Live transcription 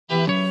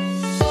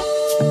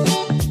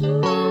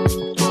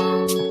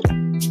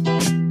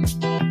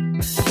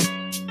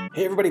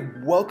everybody,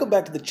 welcome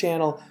back to the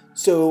channel.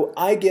 So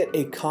I get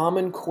a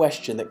common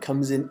question that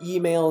comes in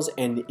emails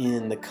and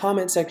in the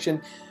comment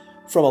section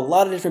from a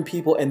lot of different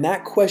people, and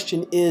that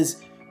question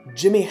is,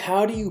 Jimmy,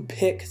 how do you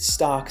pick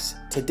stocks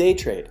to day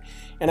trade?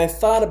 And I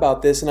thought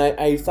about this and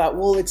I thought,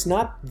 well, it's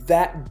not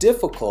that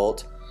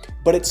difficult,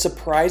 but it's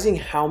surprising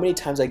how many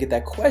times I get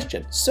that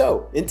question.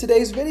 So in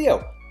today's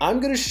video, I'm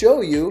going to show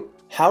you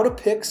how to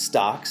pick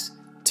stocks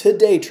to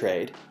day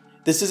trade.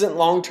 This isn't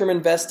long-term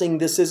investing,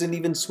 this isn't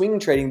even swing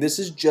trading, this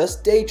is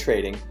just day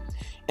trading.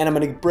 And I'm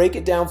going to break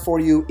it down for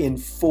you in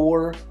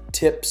 4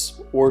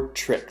 tips or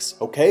tricks,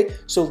 okay?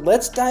 So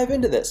let's dive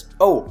into this.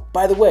 Oh,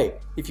 by the way,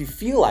 if you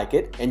feel like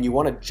it and you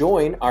want to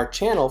join our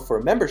channel for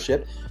a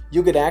membership,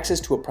 you'll get access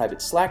to a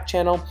private Slack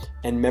channel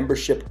and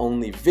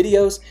membership-only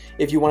videos.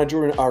 If you want to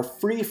join our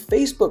free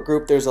Facebook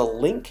group, there's a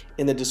link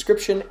in the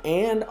description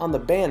and on the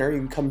banner. You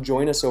can come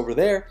join us over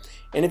there.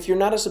 And if you're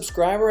not a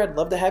subscriber, I'd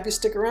love to have you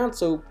stick around,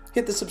 so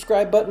hit the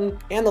subscribe button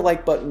and the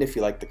like button if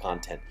you like the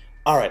content.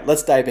 All right,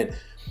 let's dive in.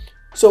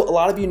 So a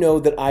lot of you know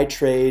that I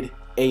trade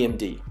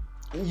AMD.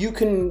 You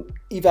can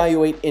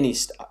evaluate any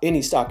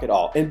stock at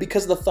all. And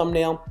because of the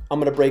thumbnail, I'm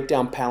going to break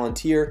down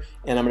Palantir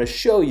and I'm going to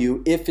show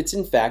you if it's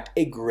in fact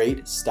a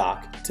great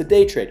stock to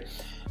day trade.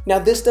 Now,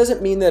 this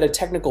doesn't mean that a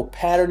technical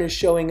pattern is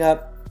showing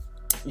up,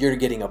 you're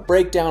getting a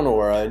breakdown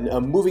or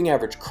a moving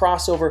average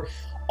crossover.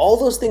 All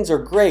those things are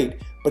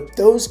great, but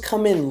those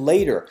come in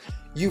later.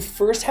 You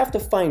first have to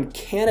find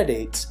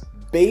candidates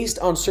based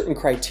on certain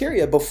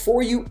criteria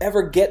before you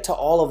ever get to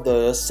all of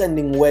the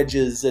ascending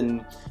wedges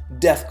and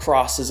death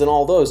crosses and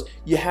all those.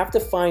 You have to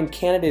find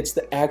candidates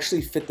that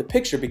actually fit the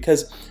picture,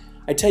 because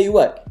I tell you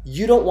what,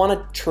 you don't want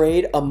to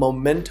trade a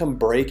momentum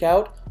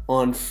breakout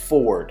on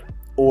Ford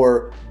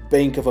or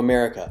Bank of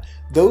America.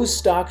 Those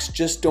stocks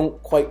just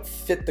don't quite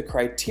fit the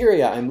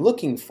criteria I'm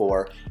looking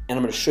for, and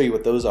I'm going to show you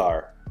what those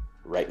are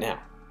right now.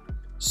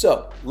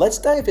 So let's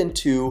dive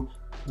into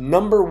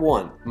number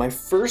 1, my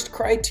first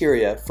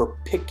criteria for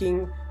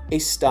picking a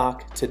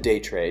stock to day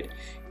trade.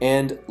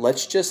 And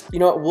let's just, you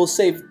know what, we'll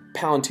save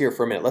Palantir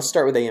for a minute. Let's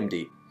start with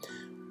AMD.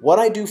 What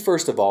I do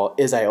first of all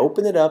is I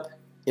open it up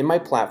in my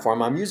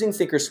platform. I'm using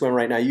Thinkorswim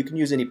right now. You can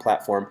use any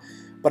platform.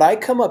 But I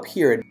come up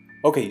here and,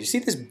 okay, you see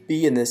this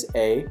B and this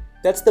A?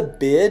 That's the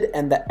bid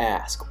and the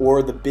ask,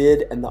 or the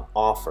bid and the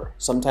offer.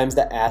 Sometimes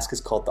the ask is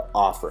called the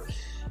offer.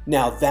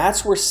 Now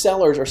that's where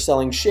sellers are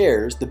selling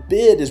shares. The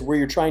bid is where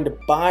you're trying to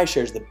buy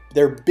shares.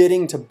 They're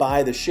bidding to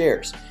buy the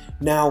shares.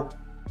 Now,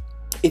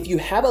 if you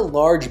have a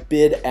large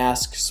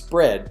bid-ask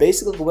spread,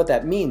 basically what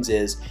that means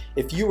is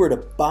if you were to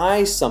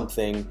buy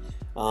something,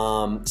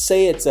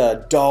 say it's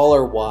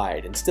 $1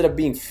 wide, instead of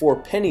being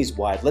 4 pennies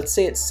wide, let's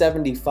say it's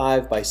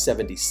 75 by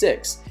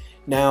 76.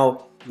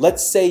 Now,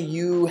 let's say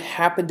you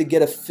happen to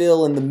get a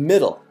fill in the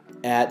middle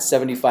at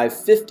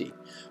 75.50.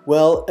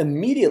 Well,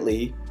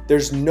 immediately,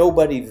 there's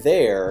nobody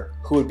there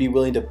who would be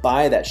willing to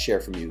buy that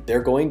share from you.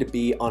 They're going to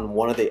be on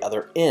one of the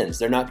other ends.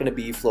 They're not going to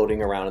be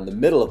floating around in the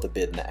middle of the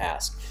bid and the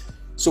ask.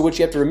 So what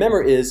you have to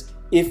remember is,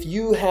 if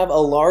you have a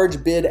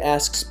large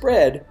bid-ask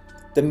spread,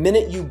 the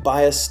minute you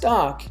buy a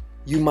stock,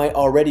 you might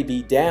already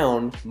be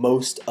down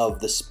most of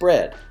the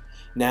spread.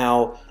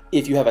 Now,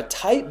 if you have a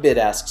tight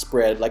bid-ask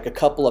spread, like a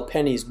couple of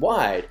pennies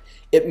wide,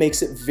 it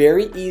makes it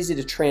very easy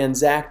to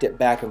transact it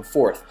back and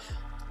forth.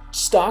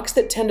 Stocks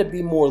that tend to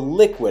be more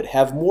liquid,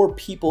 have more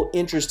people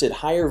interested,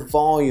 higher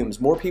volumes,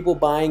 more people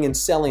buying and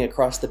selling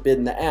across the bid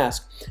and the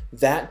ask,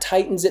 that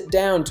tightens it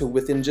down to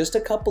within just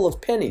a couple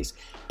of pennies.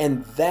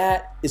 And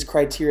that is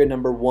criteria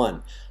number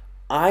 1.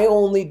 I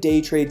only day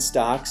trade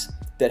stocks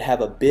that have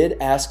a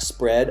bid-ask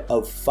spread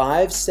of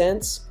 5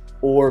 cents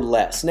or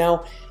less.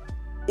 Now,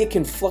 it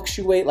can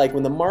fluctuate, like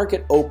when the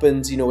market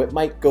opens, you know, it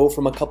might go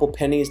from a couple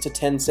pennies to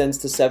 10 cents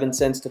to 7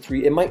 cents to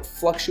 3. It might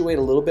fluctuate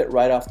a little bit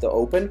right off the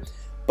open.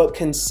 But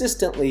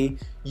consistently,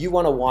 you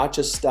want to watch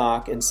a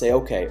stock and say,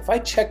 okay, if I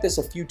check this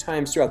a few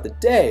times throughout the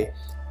day,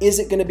 is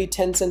it going to be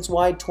 10 cents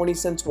wide, 20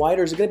 cents wide,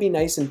 or is it going to be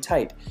nice and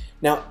tight?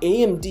 Now,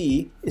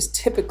 AMD is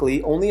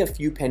typically only a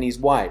few pennies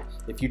wide.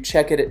 If you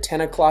check it at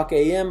 10 o'clock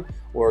a.m.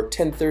 or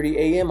 10:30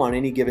 a.m. on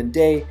any given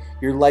day,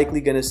 you're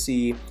likely going to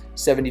see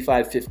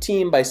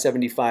 75.15 by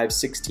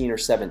 75.16 or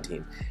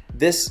 17.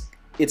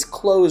 It's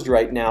closed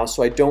right now,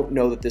 so I don't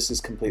know that this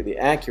is completely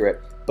accurate,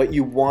 but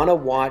you want to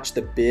watch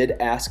the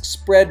bid-ask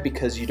spread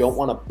because you don't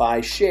want to buy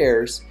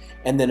shares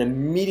and then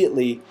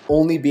immediately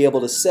only be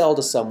able to sell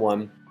to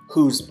someone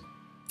who's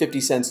 50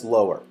 cents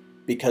lower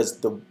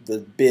because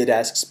the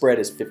bid-ask spread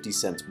is 50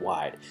 cents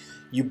wide.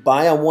 You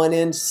buy on one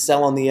end,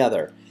 sell on the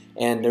other,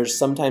 and there's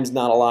sometimes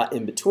not a lot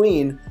in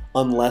between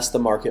unless the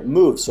market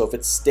moves. So if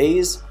it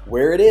stays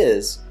where it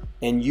is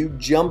and you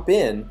jump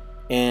in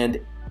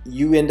and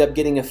you end up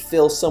getting a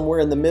fill somewhere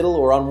in the middle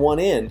or on one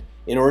end,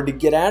 in order to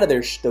get out of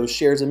those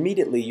shares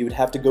immediately, you would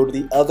have to go to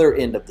the other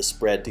end of the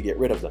spread to get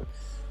rid of them.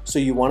 So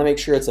you want to make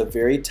sure it's a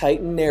very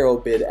tight and narrow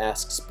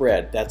bid-ask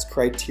spread. That's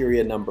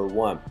criteria number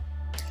 1.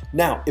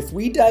 Now, if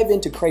we dive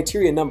into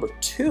criteria number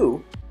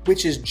 2,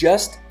 which is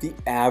just the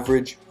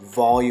average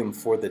volume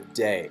for the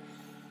day,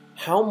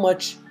 how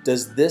much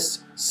does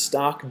this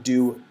stock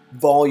do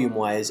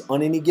volume-wise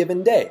on any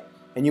given day.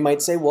 And you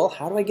might say, well,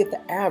 how do I get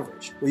the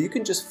average? Well, you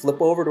can just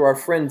flip over to our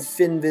friend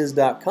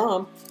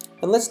finviz.com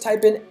and let's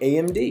type in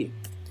AMD.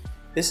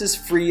 This is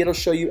free, it'll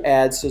show you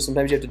ads, so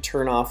sometimes you have to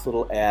turn off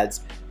little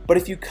ads. But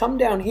if you come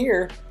down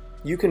here,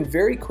 you can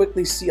very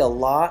quickly see a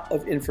lot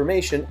of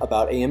information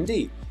about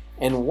AMD.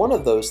 And one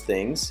of those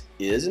things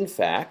is, in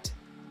fact,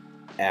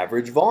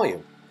 average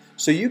volume.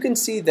 So you can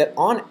see that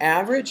on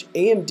average,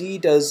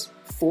 AMD does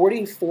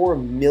 44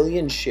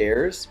 million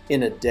shares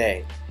in a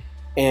day.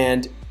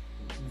 And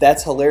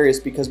that's hilarious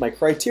because my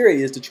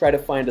criteria is to try to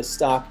find a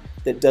stock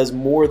that does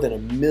more than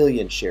 1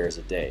 million shares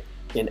a day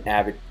in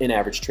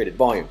average traded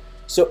volume.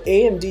 So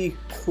AMD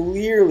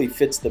clearly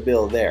fits the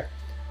bill there.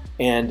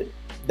 And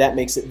that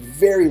makes it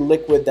very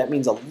liquid. That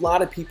means a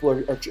lot of people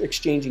are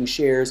exchanging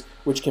shares,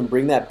 which can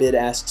bring that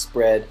bid-ask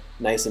spread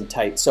nice and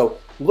tight. So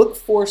look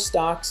for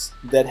stocks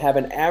that have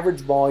an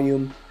average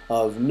volume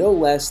of no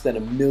less than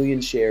 1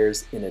 million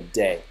shares in a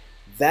day.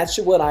 That's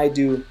what I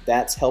do.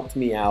 That's helped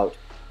me out.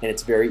 And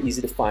it's very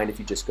easy to find if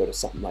you just go to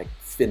something like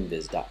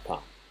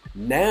finviz.com.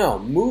 Now,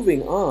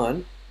 moving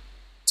on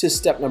to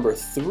step number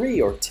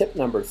 3 or tip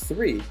number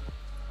 3,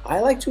 I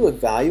like to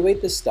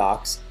evaluate the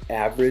stock's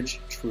average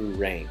true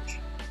range.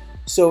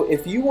 So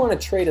if you want to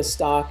trade a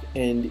stock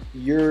and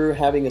you're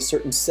having a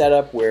certain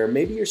setup where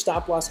maybe your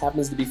stop loss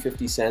happens to be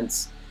 50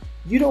 cents,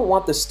 you don't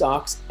want the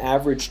stock's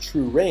average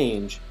true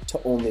range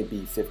to only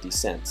be 50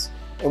 cents.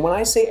 And when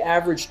I say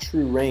average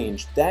true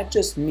range, that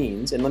just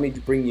means, and let me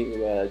bring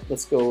you,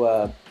 let's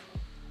go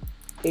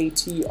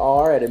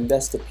ATR at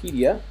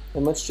Investopedia,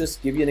 and let's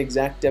just give you an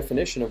exact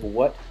definition of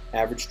what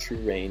average true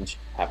range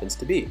happens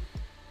to be.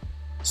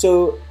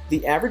 So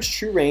the average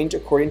true range,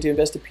 according to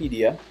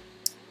Investopedia,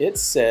 it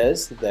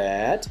says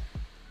that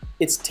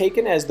it's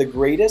taken as the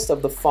greatest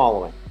of the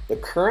following: the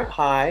current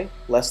high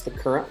less the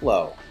current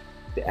low,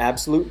 the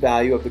absolute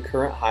value of the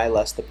current high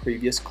less the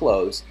previous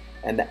close,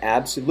 and the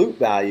absolute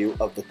value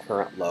of the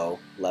current low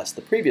less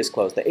the previous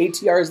close. The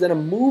ATR is then a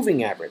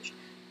moving average,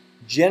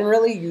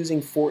 generally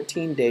using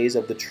 14 days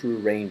of the true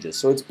ranges.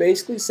 So it's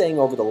basically saying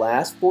over the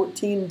last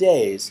 14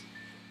 days,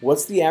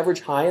 what's the average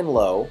high and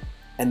low,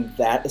 and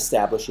that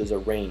establishes a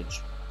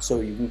range.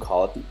 So you can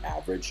call it the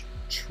average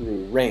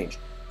true range.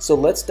 So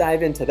let's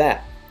dive into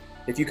that.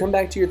 If you come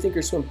back to your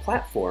Thinkorswim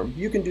platform,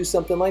 you can do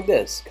something like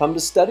this. Come to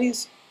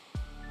Studies,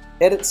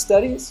 Edit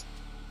Studies,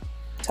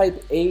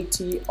 type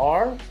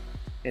ATR,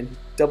 and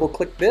double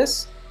click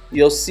this.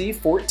 You'll see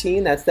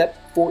 14, that's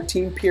that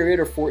 14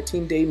 period or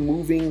 14-day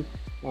moving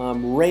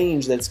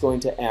range that's going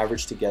to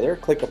average together.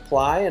 Click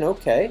Apply and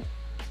OK.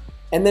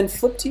 And then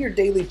flip to your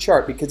daily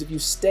chart, because if you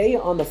stay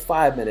on the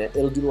 5-minute,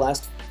 it'll do the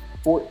last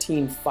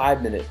 14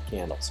 5-minute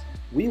candles.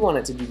 We want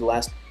it to do the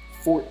last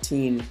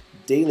 14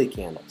 daily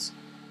candles.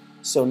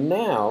 So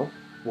now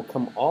we'll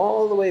come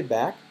all the way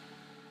back.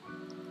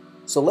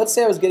 So let's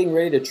say I was getting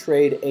ready to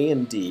trade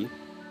AMD,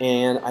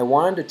 and I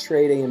wanted to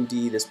trade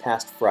AMD this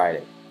past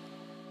Friday.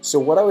 So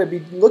what I would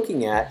be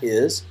looking at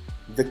is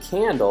the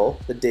candle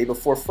the day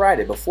before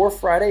Friday. Before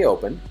Friday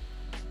open,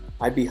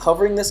 I'd be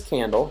hovering this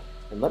candle,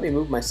 and let me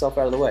move myself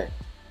out of the way.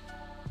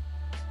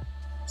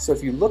 So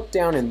if you look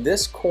down in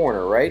this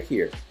corner right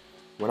here,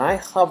 when I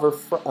hover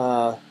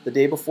the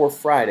day before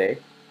Friday,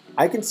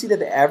 I can see that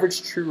the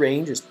average true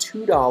range is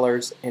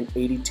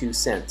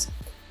 $2.82,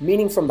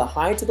 meaning from the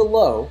high to the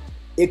low,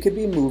 it could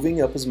be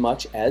moving up as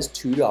much as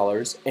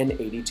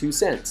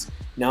 $2.82.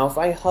 Now, if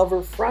I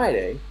hover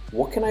Friday,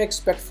 what can I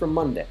expect for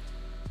Monday?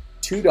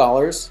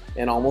 $2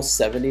 and almost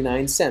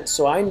 79 cents.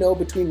 So I know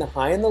between the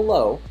high and the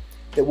low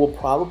that we'll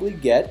probably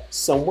get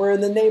somewhere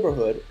in the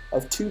neighborhood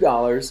of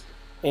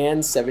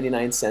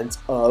 $2.79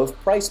 of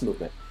price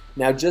movement.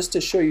 Now, just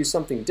to show you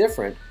something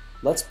different,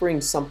 let's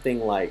bring something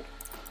like,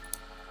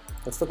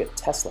 let's look at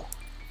Tesla.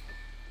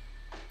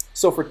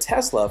 So for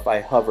Tesla, if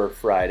I hover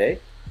Friday,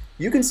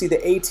 you can see the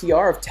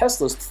ATR of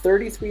Tesla is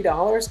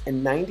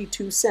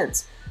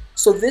 $33.92.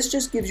 So this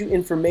just gives you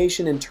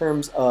information in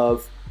terms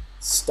of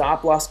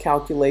stop loss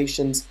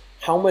calculations,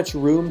 how much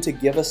room to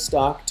give a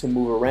stock to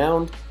move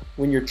around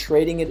when you're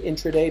trading it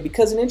intraday,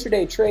 because an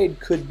intraday trade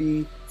could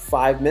be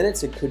 5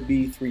 minutes, it could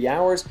be 3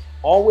 hours,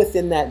 all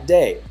within that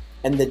day.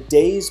 And the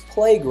day's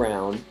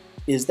playground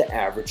is the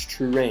average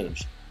true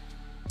range.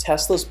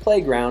 Tesla's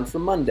playground for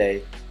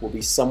Monday will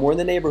be somewhere in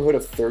the neighborhood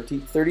of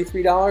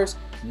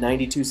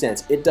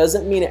 $33.92. It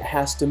doesn't mean it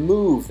has to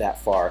move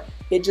that far.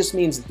 It just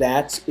means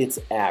that's its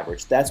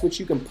average. That's what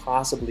you can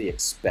possibly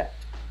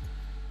expect.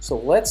 So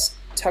let's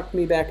tuck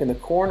me back in the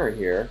corner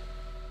here,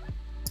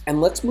 and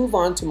let's move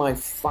on to my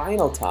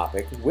final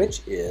topic,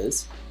 which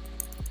is,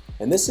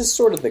 and this is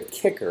sort of the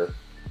kicker,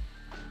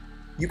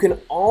 you can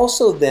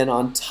also then,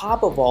 on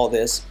top of all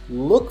this,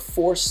 look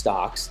for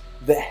stocks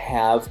that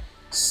have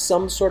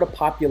some sort of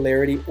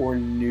popularity or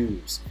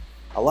news,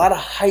 a lot of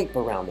hype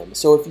around them.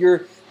 So if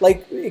you're,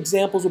 like,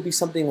 examples would be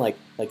something like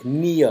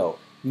NEO,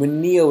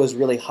 when NEO was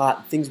really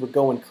hot, things were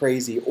going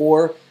crazy,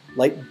 or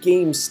like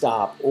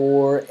GameStop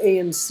or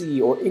AMC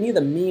or any of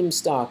the meme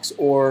stocks,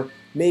 or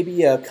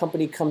maybe a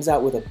company comes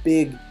out with a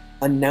big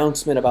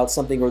announcement about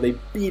something, or they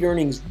beat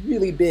earnings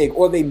really big,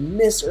 or they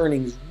miss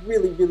earnings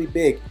really, really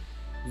big,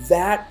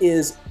 that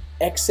is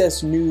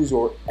excess news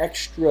or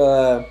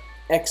extra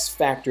X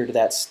factor to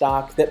that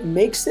stock that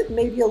makes it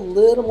maybe a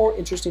little more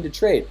interesting to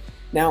trade.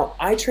 Now,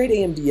 I trade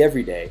AMD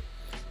every day,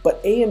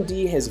 but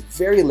AMD has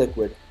very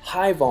liquid,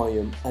 high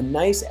volume, a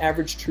nice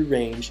average true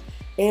range,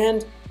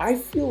 and I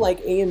feel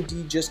like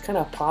AMD just kind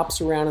of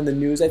pops around in the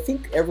news. I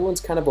think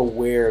everyone's kind of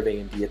aware of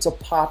AMD. It's a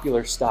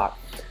popular stock.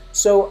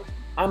 So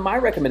my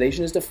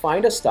recommendation is to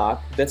find a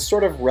stock that's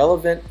sort of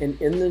relevant and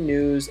in the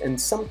news and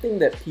something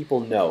that people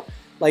know.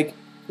 Like,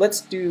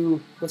 let's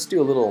do a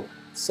little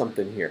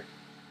something here.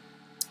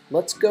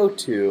 Let's go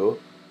to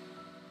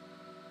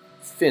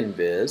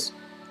FinViz,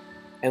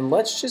 and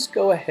let's just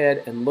go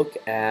ahead and look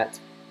at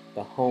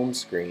the home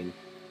screen.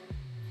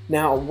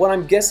 Now, what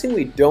I'm guessing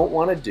we don't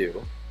want to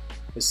do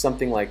is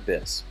something like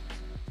this.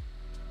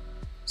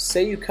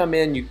 Say you come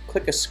in, you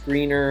click a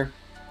screener,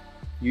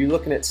 you're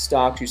looking at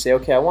stocks, you say,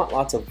 okay, I want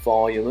lots of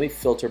volume. Let me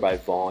filter by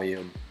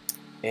volume.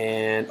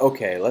 And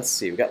okay, let's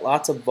see, we've got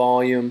lots of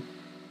volume.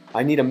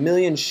 I need 1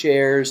 million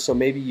shares, so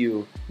maybe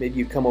you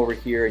come over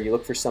here and you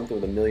look for something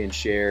with 1 million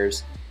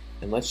shares,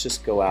 and let's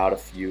just go out a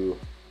few.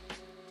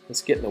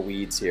 Let's get in the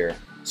weeds here.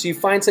 So you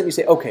find something, you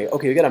say, okay,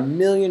 we got 1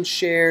 million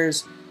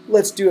shares.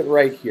 Let's do it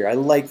right here. I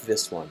like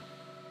this one.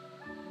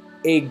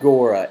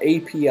 Agora,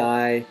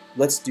 API.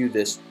 Let's do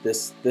this.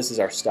 This is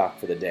our stock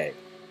for the day.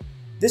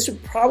 This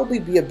would probably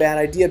be a bad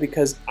idea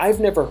because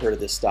I've never heard of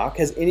this stock.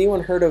 Has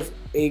anyone heard of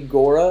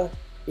Agora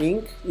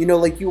Inc? You know,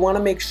 like, you want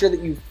to make sure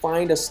that you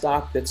find a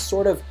stock that's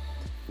sort of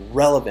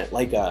relevant,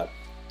 like a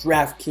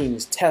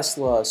DraftKings,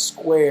 Tesla,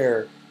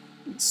 Square,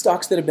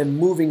 stocks that have been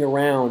moving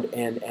around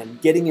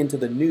and getting into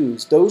the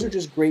news. Those are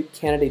just great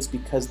candidates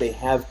because they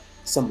have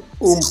some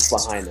oomph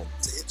behind them.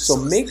 So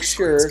make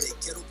sure,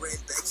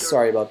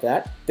 sorry about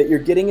that you're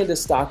getting into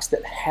stocks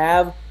that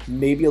have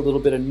maybe a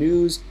little bit of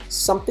news,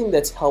 something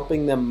that's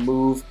helping them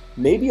move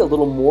maybe a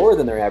little more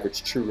than their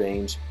average true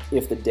range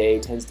if the day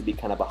tends to be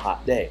kind of a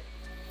hot day.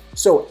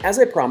 So as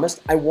I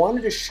promised, I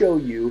wanted to show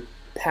you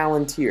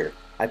Palantir.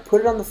 I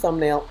put it on the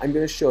thumbnail. I'm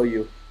going to show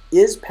you,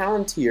 is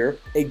Palantir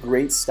a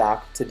great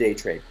stock to day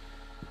trade?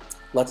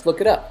 Let's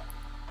look it up.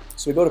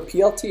 So we go to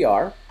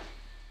PLTR,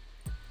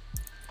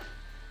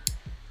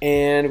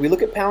 and we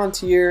look at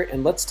Palantir,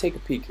 and let's take a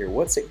peek here.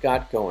 What's it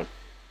got going?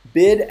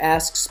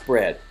 Bid-ask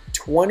spread,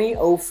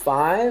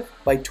 2005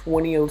 by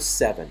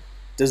 2007.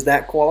 Does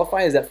that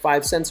qualify? Is that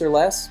 5 cents or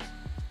less?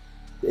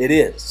 It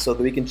is, so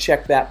that we can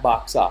check that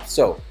box off.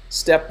 So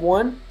step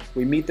 1,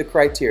 we meet the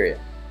criteria.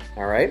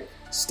 All right.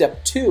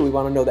 Step 2, we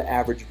want to know the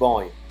average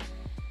volume.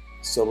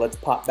 So let's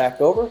pop back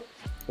over.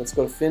 Let's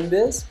go to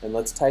FinViz and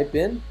let's type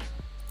in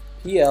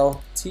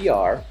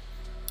PLTR,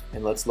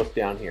 and let's look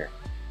down here.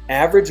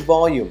 Average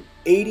volume,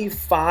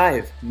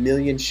 85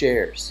 million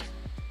shares.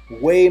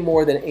 Way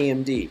more than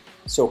AMD.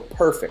 So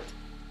perfect.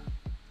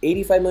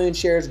 85 million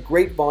shares,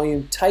 great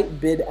volume,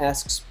 tight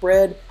bid-ask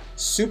spread,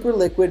 super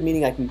liquid,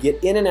 meaning I can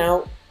get in and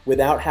out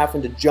without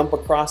having to jump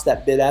across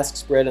that bid-ask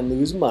spread and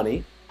lose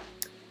money.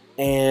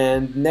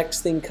 And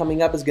next thing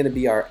coming up is going to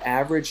be our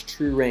average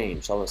true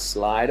range. So I'm going to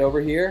slide over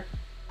here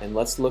and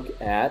let's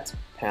look at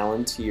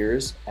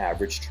Palantir's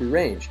average true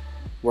range.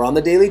 We're on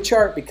the daily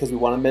chart because we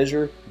want to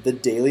measure the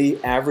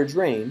daily average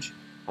range.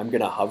 I'm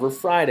going to hover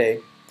Friday.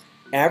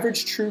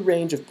 Average true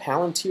range of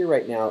Palantir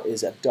right now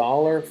is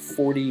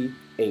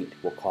 $1.48,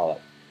 we'll call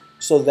it.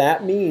 So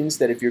that means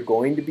that if you're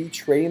going to be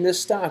trading this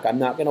stock, I'm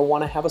not going to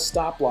want to have a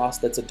stop loss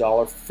that's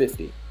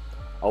 $1.50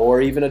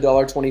 or even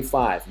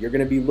 $1.25. You're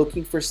going to be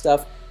looking for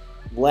stuff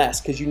less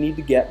because you need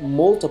to get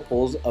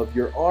multiples of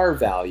your R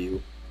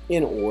value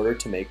in order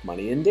to make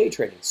money in day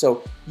trading.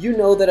 So you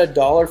know that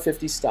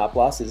 $1.50 stop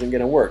loss isn't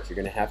going to work. You're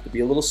going to have to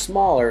be a little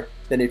smaller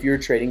than if you're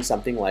trading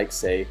something like,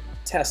 say,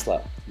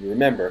 Tesla. You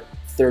remember,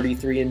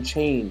 33 and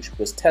change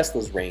was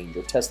Tesla's range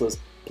or Tesla's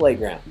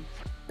playground.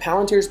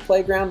 Palantir's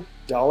playground,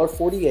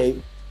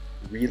 $1.48,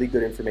 really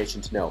good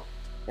information to know.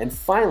 And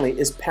finally,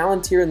 is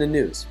Palantir in the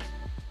news?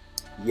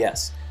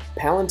 Yes.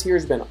 Palantir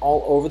has been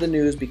all over the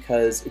news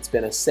because it's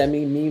been a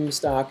semi-meme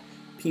stock.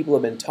 People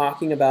have been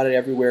talking about it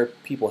everywhere.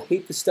 People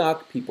hate the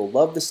stock. People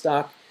love the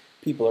stock.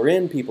 People are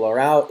in. People are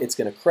out. It's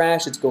going to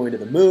crash. It's going to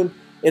the moon.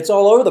 It's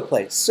all over the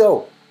place.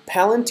 So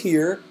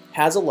Palantir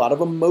has a lot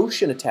of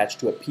emotion attached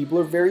to it. People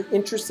are very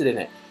interested in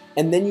it.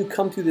 And then you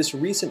come through this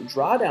recent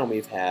drawdown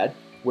we've had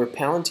where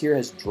Palantir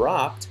has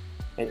dropped,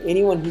 and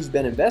anyone who's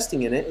been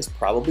investing in it is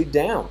probably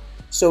down.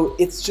 So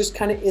it's just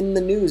kind of in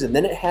the news. And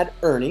then it had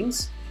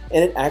earnings,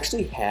 and it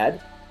actually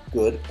had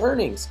good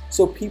earnings.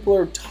 So people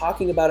are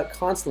talking about it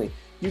constantly.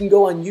 You can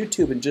go on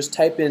YouTube and just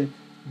type in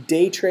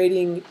day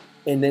trading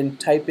and then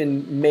type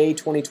in May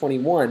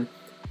 2021.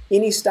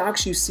 Any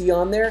stocks you see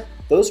on there,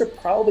 those are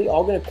probably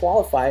all going to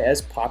qualify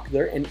as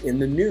popular and in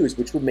the news,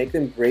 which would make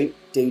them great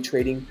day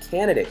trading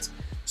candidates.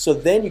 So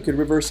then you could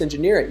reverse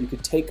engineer it. You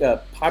could take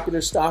a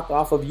popular stock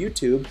off of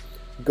YouTube,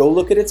 go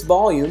look at its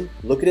volume,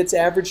 look at its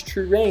average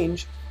true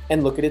range,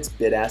 and look at its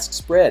bid-ask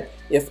spread.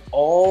 If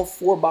all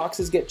 4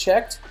 boxes get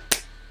checked,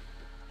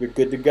 you're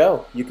good to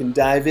go. You can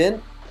dive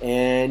in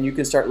and you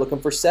can start looking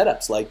for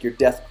setups like your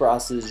death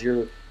crosses,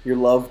 your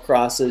love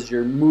crosses,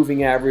 your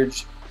moving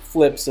average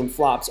flips and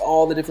flops,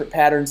 all the different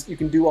patterns. You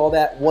can do all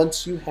that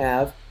once you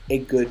have a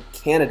good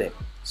candidate.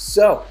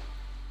 So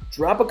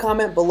drop a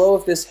comment below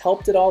if this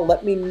helped at all.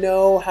 Let me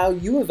know how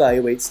you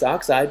evaluate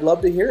stocks. I'd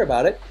love to hear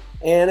about it.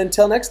 And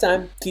until next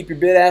time, keep your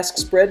bid-ask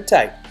spread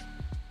tight.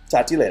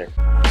 Talk to you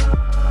later.